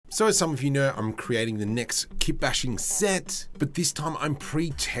So as some of you know, I'm creating the next kitbashing set, but this time I'm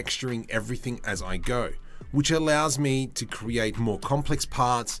pre-texturing everything as I go, which allows me to create more complex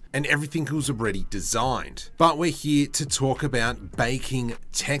parts and everything was already designed. But we're here to talk about baking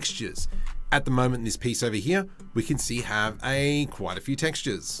textures. At the moment in this piece over here, we can see have quite a few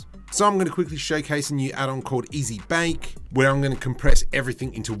textures. So I'm going to quickly showcase a new add-on called UVBake, where I'm going to compress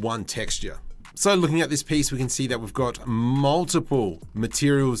everything into one texture. So looking at this piece, we can see that we've got multiple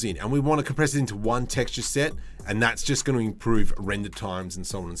materials in and we want to compress it into one texture set, and that's just going to improve render times and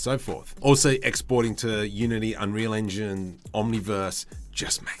so on and so forth. Also exporting to Unity, Unreal Engine, Omniverse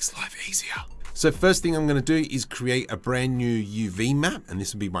just makes life easier. So first thing I'm going to do is create a brand new UV map, and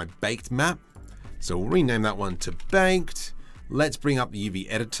this will be my baked map. So we'll rename that one to baked. Let's bring up the UV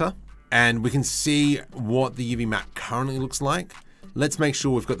editor and we can see what the UV map currently looks like. Let's make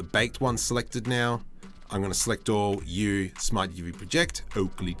sure we've got the baked one selected now. I'm going to select all Smart UV Project,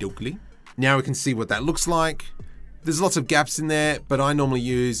 oakley dokley. Now we can see what that looks like. There's lots of gaps in there, but I normally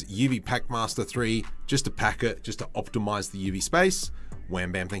use UVPackmaster 3 just to pack it, just to optimize the UV space.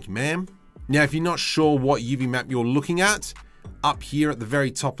 Wham bam, thank you ma'am. Now, if you're not sure what UV map you're looking at, up here at the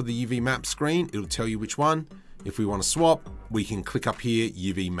very top of the UV map screen, it'll tell you which one. If we want to swap, we can click up here,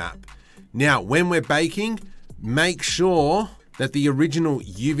 UV map. Now, when we're baking, make sure that the original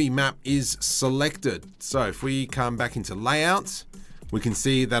UV map is selected. So if we come back into layouts, we can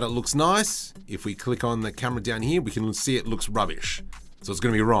see that it looks nice. If we click on the camera down here, we can see it looks rubbish. So it's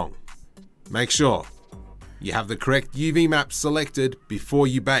going to be wrong. Make sure you have the correct UV map selected before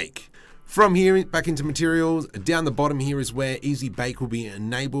you bake. From here, back into materials, down the bottom here is where Easy Bake will be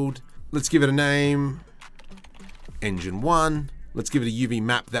enabled. Let's give it a name, Engine 1. Let's give it a UV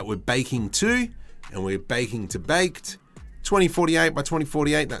map that we're baking to, and we're baking to baked. 2048 by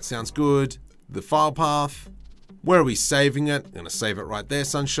 2048, that sounds good. The file path, where are we saving it? I'm gonna save it right there,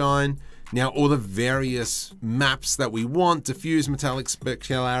 sunshine. Now all the various maps that we want: diffuse, metallic,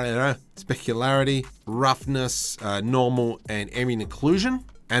 specularity, roughness, normal, and ambient occlusion.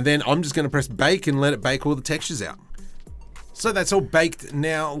 And then I'm just gonna press bake and let it bake all the textures out. So that's all baked.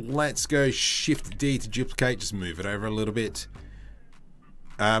 Now let's go Shift D to duplicate, just move it over a little bit.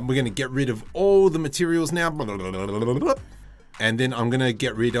 We're going to get rid of all the materials now. And then I'm going to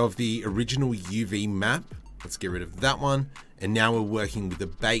get rid of the original UV map. Let's get rid of that one. And now we're working with the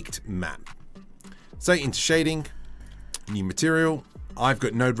baked map. So into shading, new material. I've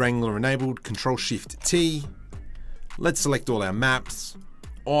got Node Wrangler enabled, Control Shift T. Let's select all our maps.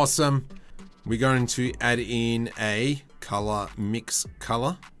 Awesome. We're going to add in a color mix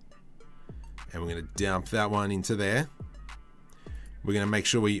color. And we're going to dump that one into there. We're going to make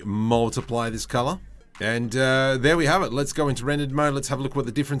sure we multiply this color. And there we have it. Let's go into rendered mode. Let's have a look what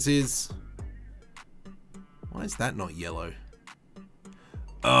the difference is. Why is that not yellow?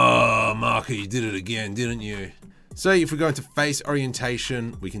 Oh, Marco, you did it again, didn't you? So if we go into face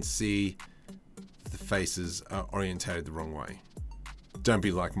orientation, we can see the faces are orientated the wrong way. Don't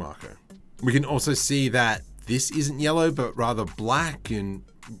be like Marco. We can also see that this isn't yellow, but rather black and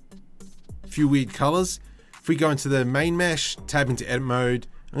a few weird colors. If we go into the main mesh, tab into edit mode,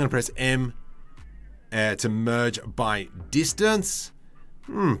 I'm going to press M to merge by distance.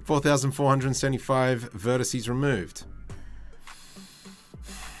 4,475 vertices removed.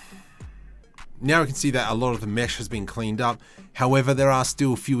 Now we can see that a lot of the mesh has been cleaned up. However, there are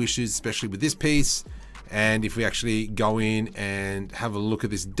still a few issues, especially with this piece. And if we actually go in and have a look at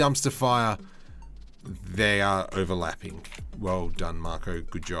this dumpster fire, they are overlapping. Well done, Marco.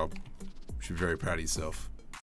 Good job. You should be very proud of yourself.